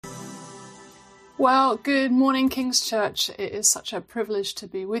Well, good morning, King's Church. It is such a privilege to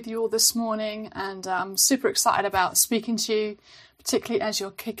be with you all this morning, and I'm super excited about speaking to you, particularly as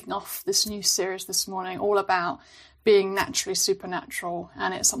you're kicking off this new series this morning, all about being naturally supernatural.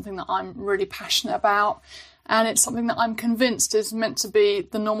 And it's something that I'm really passionate about, and it's something that I'm convinced is meant to be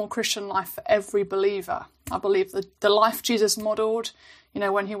the normal Christian life for every believer. I believe that the life Jesus modelled,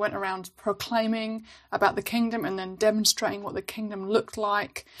 when he went around proclaiming about the kingdom and then demonstrating what the kingdom looked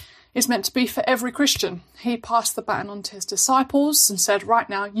like, is meant to be for every Christian. He passed the baton on to his disciples and said, right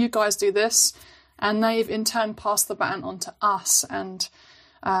now, you guys do this. And they've in turn passed the baton on to us. And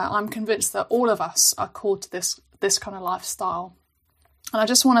I'm convinced that all of us are called to this kind of lifestyle. And I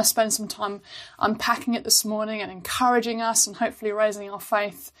just want to spend some time unpacking it this morning and encouraging us and hopefully raising our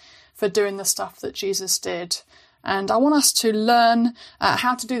faith for doing the stuff that Jesus did. And I want us to learn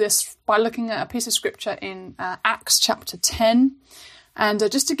how to do this by looking at a piece of scripture in Acts chapter 10. And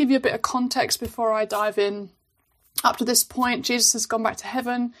just to give you a bit of context before I dive in, up to this point, Jesus has gone back to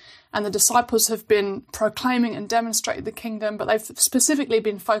heaven and the disciples have been proclaiming and demonstrating the kingdom, but they've specifically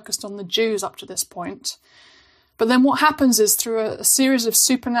been focused on the Jews up to this point. But then what happens is through a series of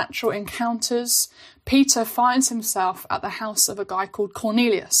supernatural encounters, Peter finds himself at the house of a guy called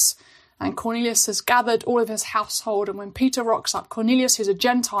Cornelius. And Cornelius has gathered all of his household, and when Peter rocks up, Cornelius, who's a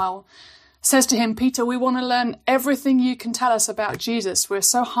Gentile, says to him, Peter, we want to learn everything you can tell us about Jesus. We're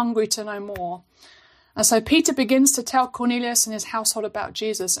so hungry to know more. And so Peter begins to tell Cornelius and his household about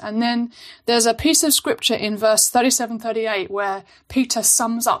Jesus. And then there's a piece of scripture in verse 37-38 where Peter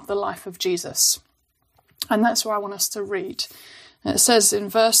sums up the life of Jesus. And that's where I want us to read. And it says in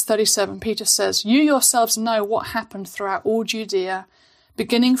verse 37, Peter says, you yourselves know what happened throughout all Judea,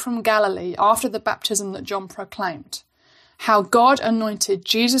 beginning from Galilee after the baptism that John proclaimed. How God anointed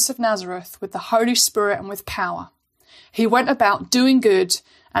Jesus of Nazareth with the Holy Spirit and with power. He went about doing good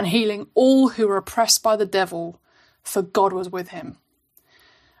and healing all who were oppressed by the devil, for God was with him.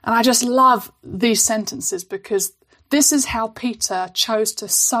 And I just love these sentences because this is how Peter chose to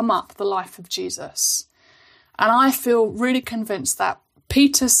sum up the life of Jesus. And I feel really convinced that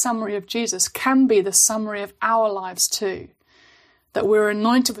Peter's summary of Jesus can be the summary of our lives too. That we're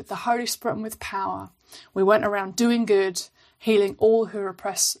anointed with the Holy Spirit and with power. We went around doing good, healing all who are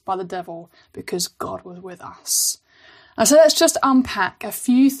oppressed by the devil because God was with us. And so let's just unpack a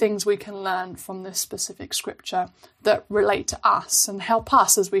few things we can learn from this specific scripture that relate to us and help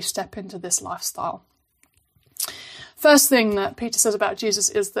us as we step into this lifestyle. First thing that Peter says about Jesus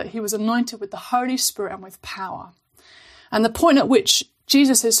is that he was anointed with the Holy Spirit and with power. And the point at which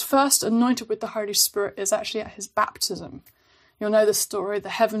Jesus is first anointed with the Holy Spirit is actually at his baptism. You'll know the story. The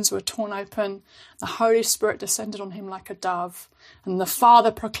heavens were torn open. The Holy Spirit descended on him like a dove. And the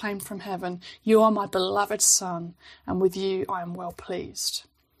Father proclaimed from heaven, you are my beloved Son, and with you I am well pleased.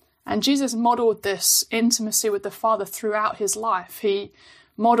 And Jesus modelled this intimacy with the Father throughout his life. He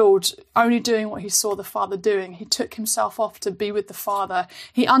modelled only doing what he saw the Father doing. He took himself off to be with the Father.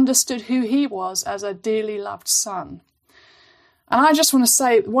 He understood who he was as a dearly loved Son. And I just want to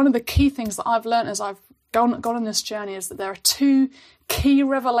say, one of the key things that I've learned as I've gone on this journey is that there are two key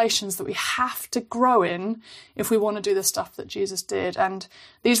revelations that we have to grow in if we want to do the stuff that Jesus did. And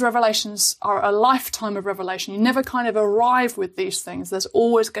these revelations are a lifetime of revelation. You never kind of arrive with these things. There's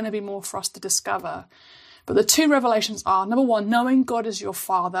always going to be more for us to discover. But the two revelations are, number one, knowing God as your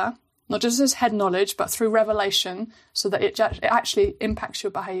Father, not just as head knowledge, but through revelation so that it actually impacts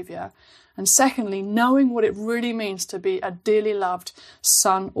your behaviour. And secondly, knowing what it really means to be a dearly loved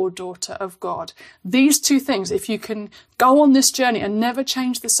son or daughter of God. These two things, if you can go on this journey and never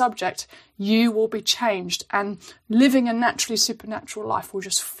change the subject, you will be changed and living a naturally supernatural life will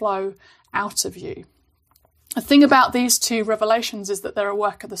just flow out of you. The thing about these two revelations is that they're a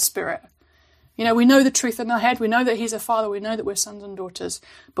work of the Spirit. We know the truth in our head. We know that he's a father. We know that we're sons and daughters,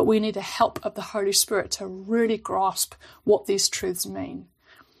 but we need the help of the Holy Spirit to really grasp what these truths mean.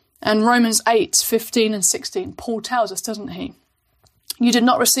 And Romans 8:15 and 16, Paul tells us, doesn't he? You did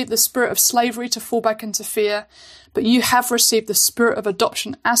not receive the spirit of slavery to fall back into fear, but you have received the spirit of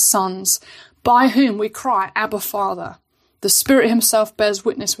adoption as sons, by whom we cry, Abba, Father. The Spirit himself bears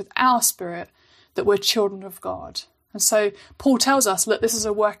witness with our spirit that we're children of God. And so Paul tells us, look, this is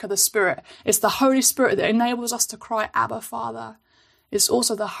a work of the Spirit. It's the Holy Spirit that enables us to cry, Abba, Father. It's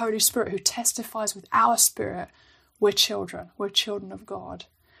also the Holy Spirit who testifies with our spirit, we're children of God.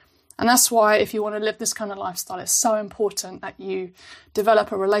 And that's why if you want to live this kind of lifestyle, it's so important that you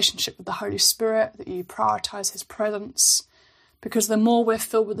develop a relationship with the Holy Spirit, that you prioritize his presence. Because the more we're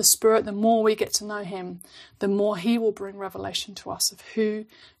filled with the Spirit, the more we get to know him, the more he will bring revelation to us of who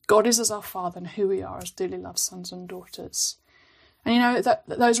God is as our Father and who we are as dearly loved sons and daughters. And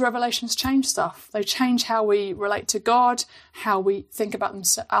those revelations change stuff. They change how we relate to God, how we think about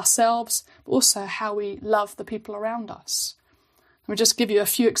ourselves, but also how we love the people around us. Let me just give you a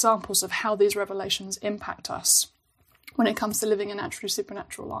few examples of how these revelations impact us when it comes to living a naturally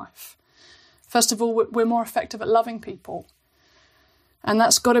supernatural life. First of all, we're more effective at loving people. And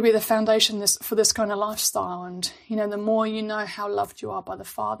that's got to be the foundation for this kind of lifestyle. And, the more you know how loved you are by the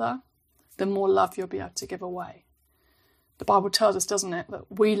Father, the more love you'll be able to give away. The Bible tells us, doesn't it,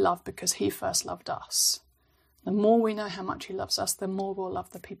 that we love because he first loved us. The more we know how much he loves us, the more we'll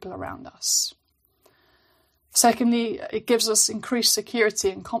love the people around us. Secondly, it gives us increased security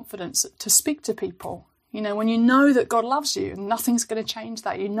and confidence to speak to people. When you know that God loves you and nothing's going to change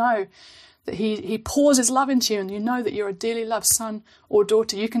that, you know that he pours his love into you and you know that you're a dearly loved son or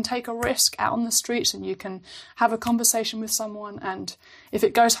daughter, you can take a risk out on the streets and you can have a conversation with someone, and if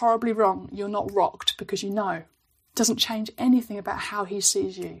it goes horribly wrong, you're not rocked because you know. It doesn't change anything about how he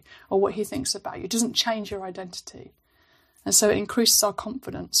sees you or what he thinks about you. It doesn't change your identity. And so it increases our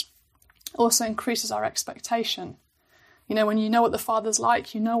confidence. It also increases our expectation. When you know what the Father's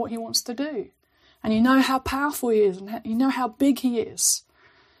like, you know what he wants to do. And you know how powerful he is and you know how big he is.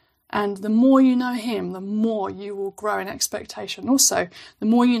 And the more you know him, the more you will grow in expectation. Also, the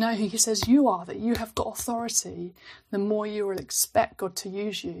more you know who he says you are, that you have got authority, the more you will expect God to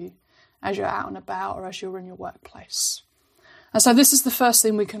use you as you're out and about or as you're in your workplace. And so this is the first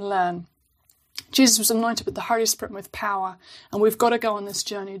thing we can learn. Jesus was anointed with the Holy Spirit and with power, and we've got to go on this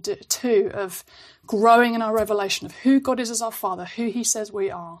journey too of growing in our revelation of who God is as our Father, who he says we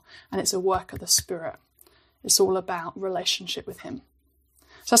are, and it's a work of the Spirit. It's all about relationship with him.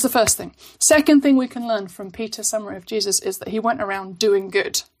 So that's the first thing. Second thing we can learn from Peter's summary of Jesus is that he went around doing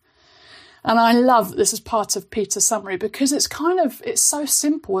good. And I love that this is part of Peter's summary because it's so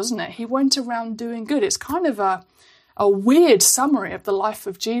simple, isn't it? He went around doing good. It's kind of a weird summary of the life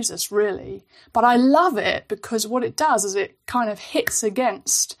of Jesus, really. But I love it because what it does is it kind of hits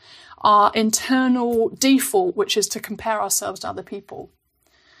against our internal default, which is to compare ourselves to other people.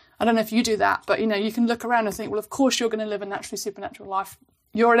 I don't know if you do that, but you can look around and think, well, of course you're going to live a naturally supernatural life.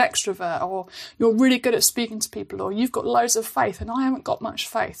 You're an extrovert, or you're really good at speaking to people, or you've got loads of faith, and I haven't got much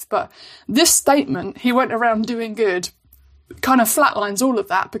faith. But this statement, he went around doing good, kind of flatlines all of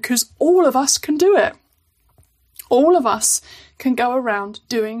that because all of us can do it. All of us can go around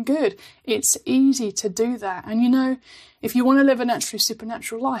doing good. It's easy to do that. And if you want to live a naturally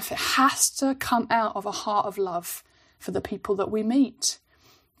supernatural life, it has to come out of a heart of love for the people that we meet.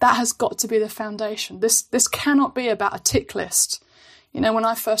 That has got to be the foundation. This cannot be about a tick list. When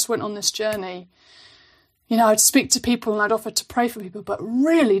I first went on this journey, I'd speak to people and I'd offer to pray for people, but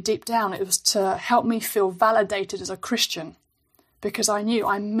really deep down it was to help me feel validated as a Christian because I knew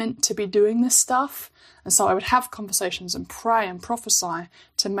I meant to be doing this stuff. And so I would have conversations and pray and prophesy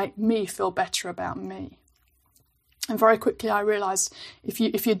to make me feel better about me. And very quickly I realised if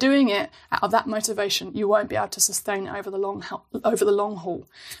you're doing it out of that motivation, you won't be able to sustain it over the long haul.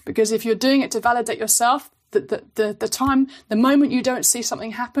 Because if you're doing it to validate yourself, the moment you don't see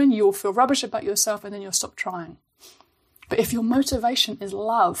something happen, you will feel rubbish about yourself and then you'll stop trying. But if your motivation is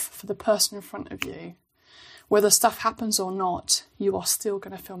love for the person in front of you, whether stuff happens or not, you are still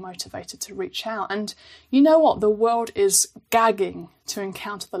going to feel motivated to reach out. And you know what? The world is gagging to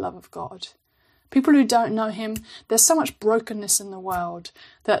encounter the love of God. People who don't know him, there's so much brokenness in the world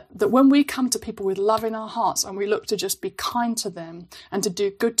that when we come to people with love in our hearts and we look to just be kind to them and to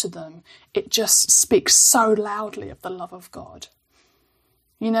do good to them, it just speaks so loudly of the love of God.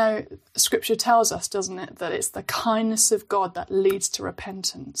 Scripture tells us, doesn't it, that it's the kindness of God that leads to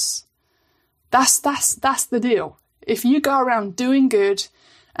repentance. That's the deal. If you go around doing good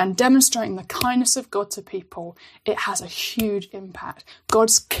and demonstrating the kindness of God to people, it has a huge impact.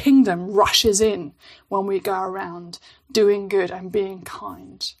 God's kingdom rushes in when we go around doing good and being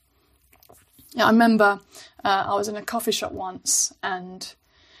kind. I remember I was in a coffee shop once and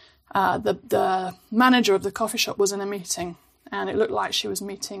the manager of the coffee shop was in a meeting and it looked like she was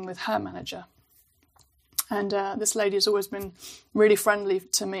meeting with her manager. And this lady has always been really friendly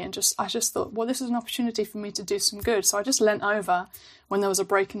to me, and I just thought, well, this is an opportunity for me to do some good. So I just leant over when there was a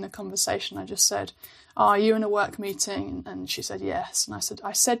break in the conversation. I just said, are you in a work meeting? And she said, yes. And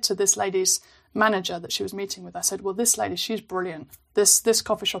I said to this lady's manager that she was meeting with, I said, well, this lady, she's brilliant. This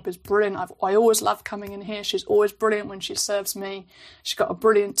coffee shop is brilliant. I always love coming in here. She's always brilliant when she serves me. She's got a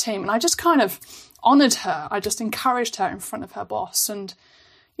brilliant team. And I just kind of honoured her. I just encouraged her in front of her boss. And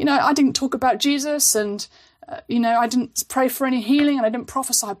I didn't talk about Jesus and, I didn't pray for any healing and I didn't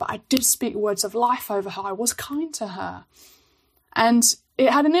prophesy, but I did speak words of life over her. I was kind to her. And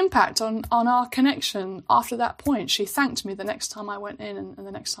it had an impact on our connection after that point. She thanked me the next time I went in and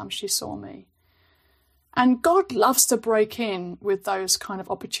the next time she saw me. And God loves to break in with those kind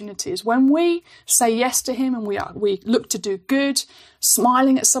of opportunities. When we say yes to him and we look to do good,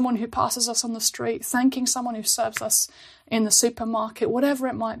 smiling at someone who passes us on the street, thanking someone who serves us in the supermarket, whatever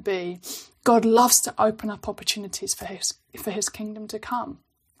it might be, God loves to open up opportunities for his kingdom to come.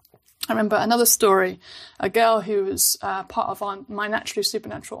 I remember another story, a girl who was part of my Naturally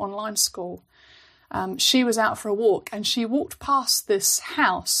Supernatural online school. She was out for a walk and she walked past this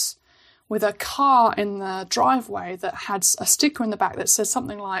house with a car in the driveway that had a sticker in the back that says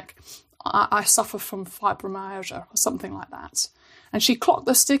something like, I suffer from fibromyalgia, or something like that. And she clocked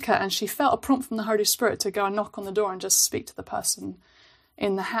the sticker and she felt a prompt from the Holy Spirit to go and knock on the door and just speak to the person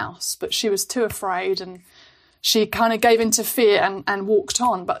in the house. But she was too afraid and she kind of gave into fear and walked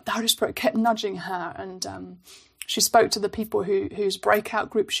on. But the Holy Spirit kept nudging her, and she spoke to the people whose breakout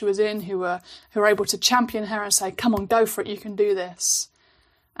group she was in, who were able to champion her and say, come on, go for it, you can do this.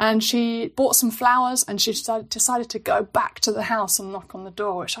 And she bought some flowers and she decided to go back to the house and knock on the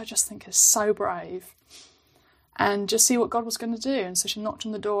door, which I just think is so brave. And just see what God was going to do. And so she knocked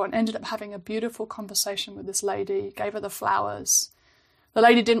on the door and ended up having a beautiful conversation with this lady, gave her the flowers. The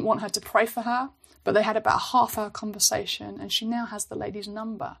lady didn't want her to pray for her, but they had about a half-hour conversation and she now has the lady's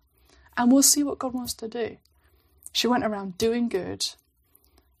number. And we'll see what God wants to do. She went around doing good,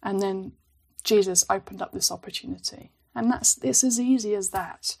 and then Jesus opened up this opportunity. And it's as easy as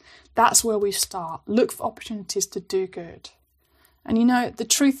that. That's where we start. Look for opportunities to do good. And you know, the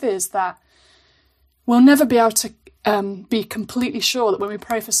truth is that we'll never be able to be completely sure that when we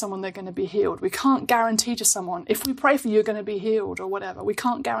pray for someone, they're going to be healed. We can't guarantee to someone, if we pray for you, you're going to be healed or whatever. We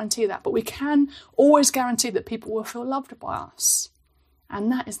can't guarantee that. But we can always guarantee that people will feel loved by us. And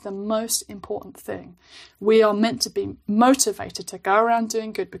that is the most important thing. We are meant to be motivated to go around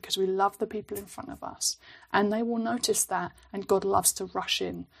doing good because we love the people in front of us. And they will notice that, and God loves to rush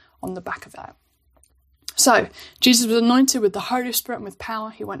in on the back of that. So, Jesus was anointed with the Holy Spirit and with power.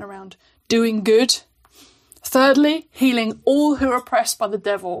 He went around doing good. Thirdly, healing all who are oppressed by the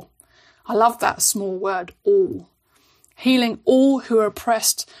devil. I love that small word, all. Healing all who are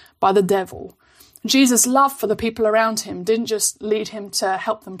oppressed by the devil. Jesus' love for the people around him didn't just lead him to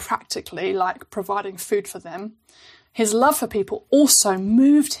help them practically, like providing food for them. His love for people also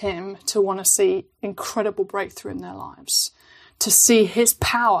moved him to want to see incredible breakthrough in their lives, to see his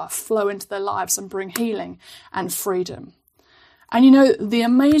power flow into their lives and bring healing and freedom. And you know, the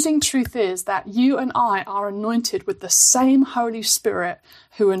amazing truth is that you and I are anointed with the same Holy Spirit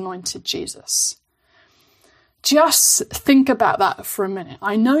who anointed Jesus. Just think about that for a minute.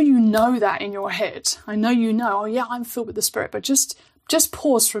 I know you know that in your head. I know you know, oh yeah, I'm filled with the Spirit, but just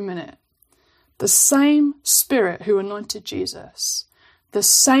pause for a minute. The same Spirit who anointed Jesus, the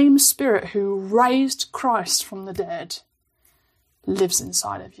same Spirit who raised Christ from the dead, lives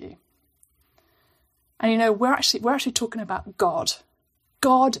inside of you. And you know, we're actually talking about God.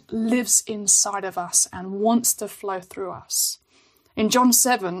 God lives inside of us and wants to flow through us. In John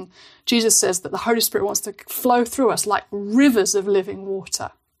 7, Jesus says that the Holy Spirit wants to flow through us like rivers of living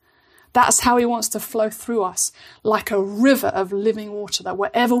water. That's how he wants to flow through us, like a river of living water, that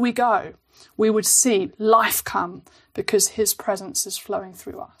wherever we go, we would see life come because his presence is flowing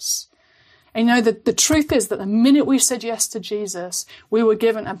through us. And you know, the truth is that the minute we said yes to Jesus, we were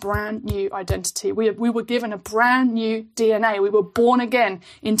given a brand new identity. We were given a brand new DNA. We were born again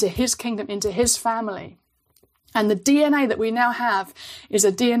into his kingdom, into his family. And the DNA that we now have is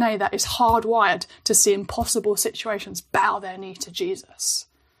a DNA that is hardwired to see impossible situations bow their knee to Jesus.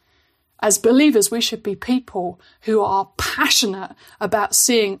 As believers, we should be people who are passionate about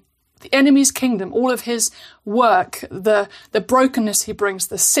seeing the enemy's kingdom, all of his work, the brokenness he brings,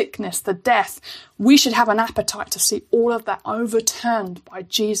 the sickness, the death. We should have an appetite to see all of that overturned by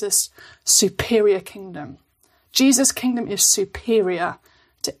Jesus' superior kingdom. Jesus' kingdom is superior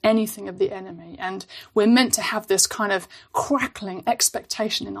to anything of the enemy. And we're meant to have this kind of crackling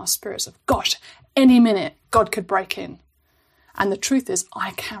expectation in our spirits of, gosh, any minute God could break in. And the truth is,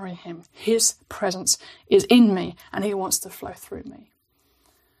 I carry him. His presence is in me and he wants to flow through me.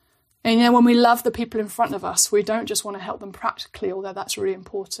 And you know, when we love the people in front of us, we don't just want to help them practically, although that's really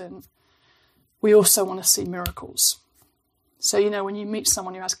important. We also want to see miracles. So, you know, when you meet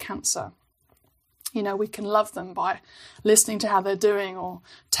someone who has cancer, you know, we can love them by listening to how they're doing or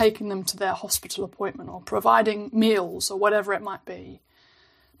taking them to their hospital appointment or providing meals or whatever it might be.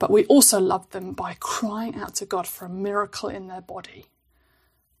 But we also love them by crying out to God for a miracle in their body.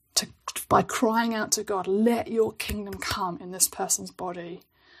 By crying out to God, let your kingdom come in this person's body,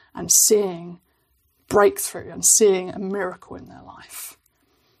 and seeing breakthrough and seeing a miracle in their life.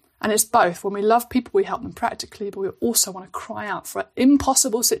 And it's both. When we love people, we help them practically, but we also want to cry out for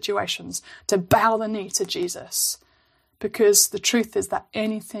impossible situations to bow the knee to Jesus. Because the truth is that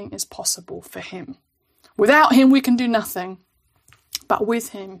anything is possible for him. Without him, we can do nothing. But with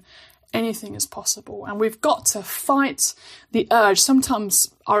him, anything is possible. And we've got to fight the urge.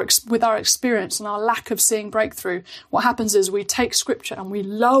 Sometimes with our experience and our lack of seeing breakthrough, what happens is we take scripture and we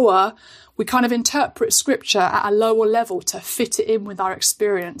kind of interpret scripture at a lower level to fit it in with our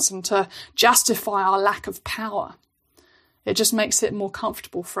experience and to justify our lack of power. It just makes it more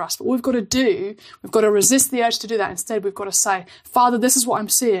comfortable for us. But what we've got to do, we've got to resist the urge to do that. Instead, we've got to say, Father, this is what I'm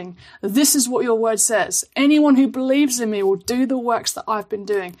seeing. This is what your word says. Anyone who believes in me will do the works that I've been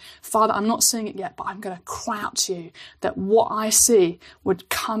doing. Father, I'm not seeing it yet, but I'm going to cry out to you that what I see would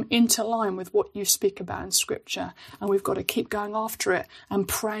come into line with what you speak about in scripture. And we've got to keep going after it and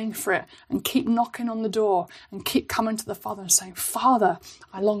praying for it and keep knocking on the door and keep coming to the Father and saying, Father,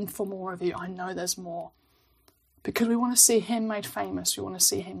 I long for more of you. I know there's more. Because we want to see him made famous. We want to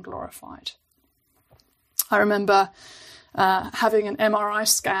see him glorified. I remember having an MRI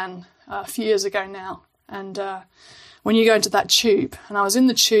scan a few years ago now. And when you go into that tube, and I was in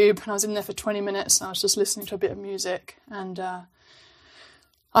the tube, and I was in there for 20 minutes, and I was just listening to a bit of music. And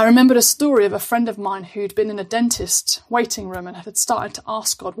I remembered a story of a friend of mine who'd been in a dentist waiting room and had started to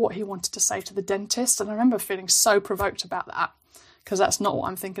ask God what he wanted to say to the dentist. And I remember feeling so provoked about that, because that's not what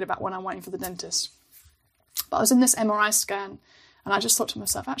I'm thinking about when I'm waiting for the dentist. But I was in this MRI scan and I just thought to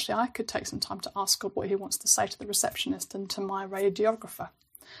myself, actually, I could take some time to ask God what he wants to say to the receptionist and to my radiographer.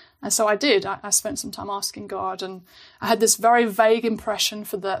 And so I did. I spent some time asking God, and I had this very vague impression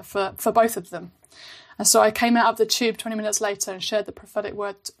for both of them. And so I came out of the tube 20 minutes later and shared the prophetic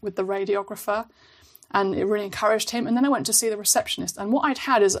word with the radiographer, and it really encouraged him. And then I went to see the receptionist, and what I'd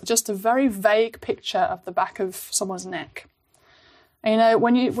had is just a very vague picture of the back of someone's neck. And, you know,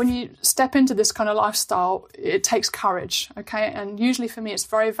 when you step into this kind of lifestyle, it takes courage, okay? And usually for me, it's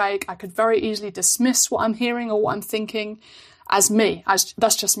very vague. I could very easily dismiss what I'm hearing or what I'm thinking as me, as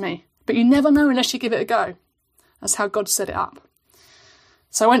that's just me. But you never know unless you give it a go. That's how God set it up.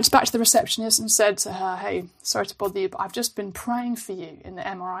 So I went back to the receptionist and said to her, hey, sorry to bother you, but I've just been praying for you in the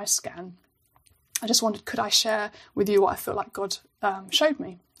MRI scan. I just wondered, could I share with you what I feel like God showed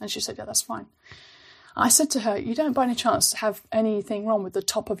me? And she said, yeah, that's fine. I said to her, you don't by any chance have anything wrong with the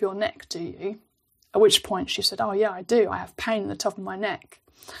top of your neck, do you? At which point she said, oh yeah, I do. I have pain in the top of my neck.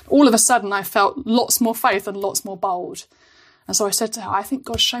 All of a sudden I felt lots more faith and lots more bold. And so I said to her, I think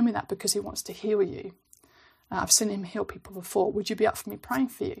God's shown me that because he wants to heal you. I've seen him heal people before. Would you be up for me praying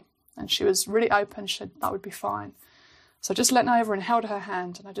for you? And she was really open. She said, that would be fine. So I just leant over and held her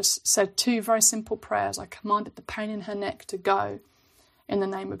hand. And I just said 2 very simple prayers. I commanded the pain in her neck to go in the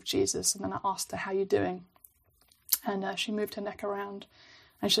name of Jesus. And then I asked her, how are you doing? And she moved her neck around.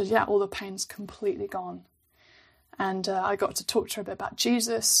 And she said, yeah, all the pain's completely gone. And I got to talk to her a bit about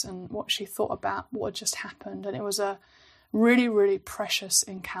Jesus and what she thought about what had just happened. And it was a really, really precious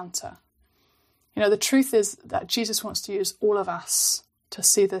encounter. You know, the truth is that Jesus wants to use all of us to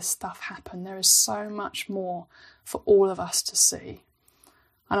see this stuff happen. There is so much more for all of us to see.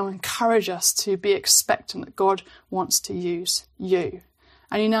 And I encourage us to be expectant that God wants to use you.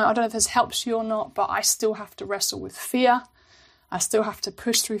 And you know, I don't know if this helps you or not, but I still have to wrestle with fear. I still have to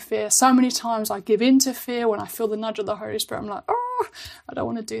push through fear. So many times I give in to fear when I feel the nudge of the Holy Spirit. I'm like, oh, I don't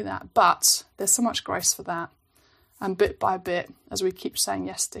want to do that. But there's so much grace for that. And bit by bit, as we keep saying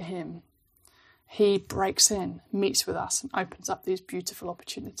yes to him, he breaks in, meets with us, and opens up these beautiful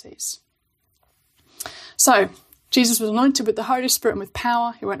opportunities. So, Jesus was anointed with the Holy Spirit and with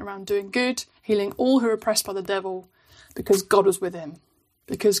power. He went around doing good, healing all who were oppressed by the devil, because God was with him.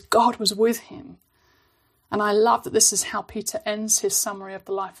 Because God was with him. And I love that this is how Peter ends his summary of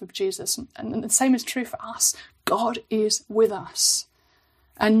the life of Jesus. And the same is true for us. God is with us.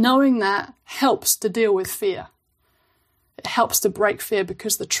 And knowing that helps to deal with fear. It helps to break fear,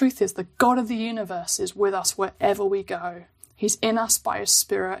 because the truth is the God of the universe is with us wherever we go. He's in us by his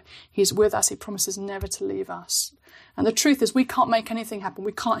Spirit. He's with us. He promises never to leave us. And the truth is we can't make anything happen.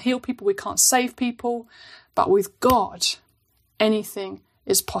 We can't heal people. We can't save people. But with God, anything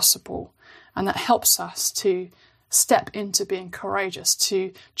is possible. And that helps us to step into being courageous,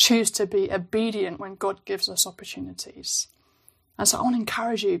 to choose to be obedient when God gives us opportunities. And so I want to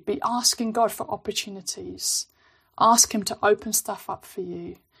encourage you, be asking God for opportunities. Ask him to open stuff up for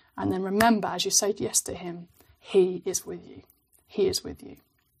you. And then remember, as you say yes to him, he is with you. He is with you.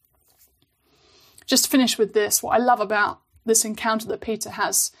 Just to finish with this, what I love about this encounter that Peter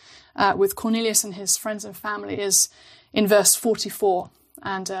has with Cornelius and his friends and family is in verse 44.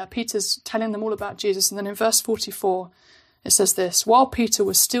 And Peter's telling them all about Jesus. And then in verse 44, It says this, while Peter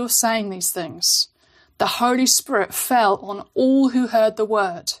was still saying these things, the Holy Spirit fell on all who heard the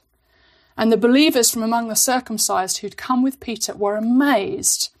word. And the believers from among the circumcised who'd come with Peter were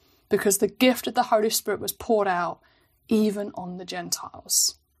amazed because the gift of the Holy Spirit was poured out even on the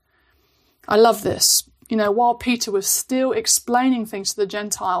Gentiles. I love this. You know, while Peter was still explaining things to the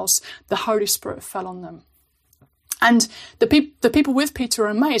Gentiles, the Holy Spirit fell on them. And the people with Peter are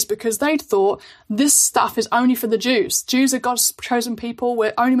amazed because they'd thought this stuff is only for the Jews. Jews are God's chosen people.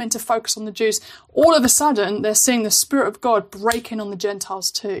 We're only meant to focus on the Jews. All of a sudden, they're seeing the Spirit of God break in on the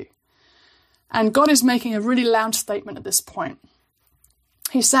Gentiles too. And God is making a really loud statement at this point.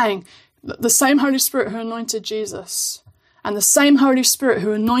 He's saying that the same Holy Spirit who anointed Jesus and the same Holy Spirit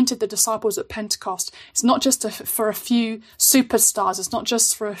who anointed the disciples at Pentecost, it's not just for a few superstars. It's not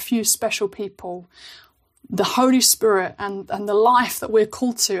just for a few special people. The Holy Spirit and the life that we're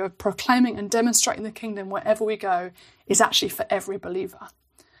called to of proclaiming and demonstrating the kingdom wherever we go is actually for every believer.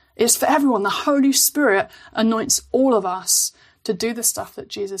 It's for everyone. The Holy Spirit anoints all of us to do the stuff that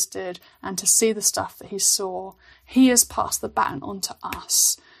Jesus did and to see the stuff that he saw. He has passed the baton on to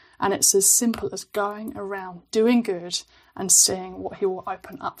us. And it's as simple as going around doing good and seeing what he will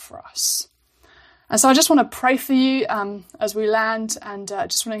open up for us. And so I just want to pray for you as we land, and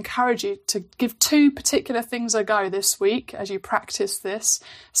just want to encourage you to give 2 particular things a go this week as you practice this.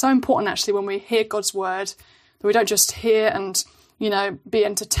 So important actually when we hear God's word, that we don't just hear and, be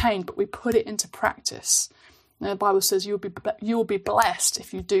entertained, but we put it into practice. The Bible says you will be blessed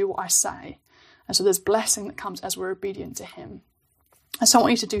if you do what I say. And so there's blessing that comes as we're obedient to him. And so I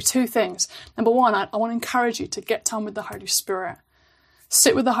want you to do 2 things. Number 1, I want to encourage you to get time with the Holy Spirit.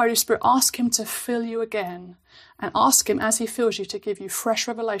 Sit with the Holy Spirit, ask him to fill you again, and ask him as he fills you to give you fresh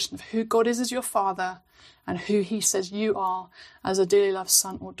revelation of who God is as your Father and who he says you are as a dearly loved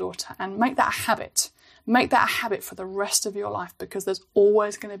son or daughter. And make that a habit. Make that a habit for the rest of your life, because there's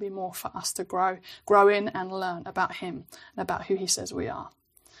always going to be more for us to grow in and learn about him and about who he says we are.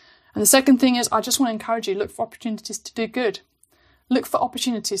 And the second thing is, I just want to encourage you, look for opportunities to do good. Look for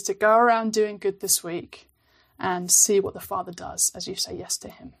opportunities to go around doing good this week and see what the Father does as you say yes to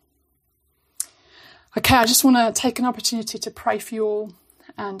him. Okay, I just want to take an opportunity to pray for you all.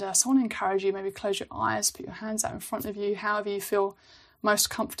 And so I want to encourage you, maybe close your eyes, put your hands out in front of you, however you feel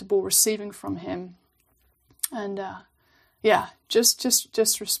most comfortable receiving from him. And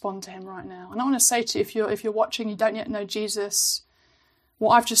just respond to him right now. And I want to say to you, if you're watching, you don't yet know Jesus,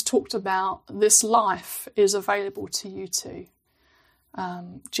 what I've just talked about, this life is available to you too.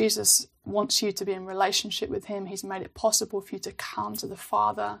 Jesus wants you to be in relationship with him. He's made it possible for you to come to the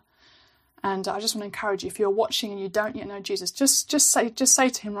Father. And I just want to encourage you, if you're watching and you don't yet know Jesus, just say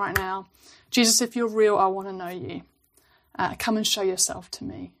to him right now, Jesus, if you're real, I want to know you. Come and show yourself to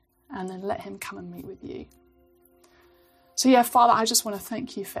me, and then let him come and meet with you. So Father, I just want to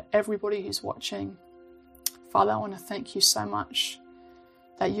thank you for everybody who's watching. Father, I want to thank you so much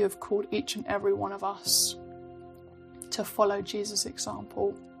that you have called each and every one of us to follow Jesus'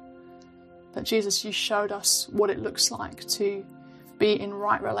 example. That Jesus, you showed us what it looks like to be in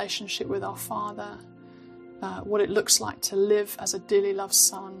right relationship with our Father, what it looks like to live as a dearly loved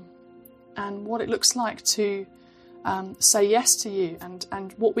son, and what it looks like to say yes to you,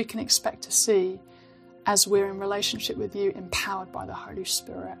 and what we can expect to see as we're in relationship with you, empowered by the Holy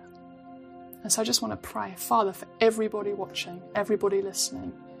Spirit. And so I just want to pray, Father, for everybody watching, everybody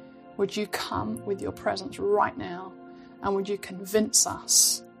listening, would you come with your presence right now, and would you convince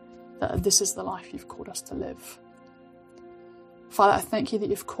us that this is the life you've called us to live? Father, I thank you that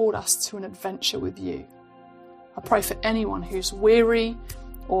you've called us to an adventure with you. I pray for anyone who's weary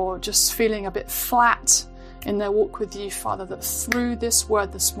or just feeling a bit flat in their walk with you, Father, that through this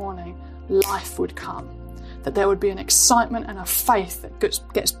word this morning, life would come, that there would be an excitement and a faith that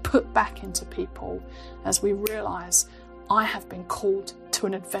gets put back into people as we realise I have been called to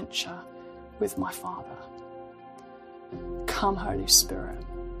an adventure with my Father. Come, Holy Spirit,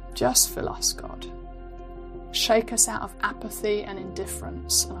 just fill us, God. Shake us out of apathy and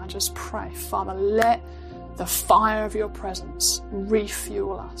indifference. And I just pray, Father, let the fire of your presence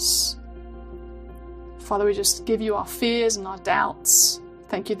refuel us. Father, we just give you our fears and our doubts.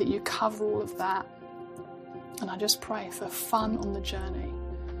 Thank you that you cover all of that. And I just pray for fun on the journey.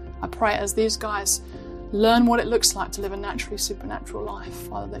 I pray as these guys learn what it looks like to live a naturally supernatural life,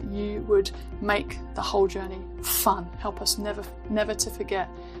 Father, that you would make the whole journey fun. Help us never to forget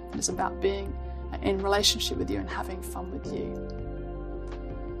that it's about being in relationship with you and having fun with you.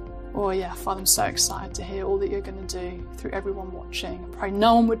 Father, I'm so excited to hear all that you're going to do through everyone watching. I pray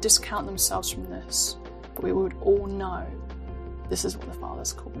no one would discount themselves from this, but we would all know this is what the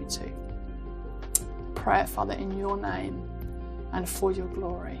Father's called me to. Pray it, Father, in your name. and for your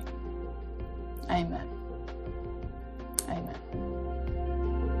glory. Amen. Amen.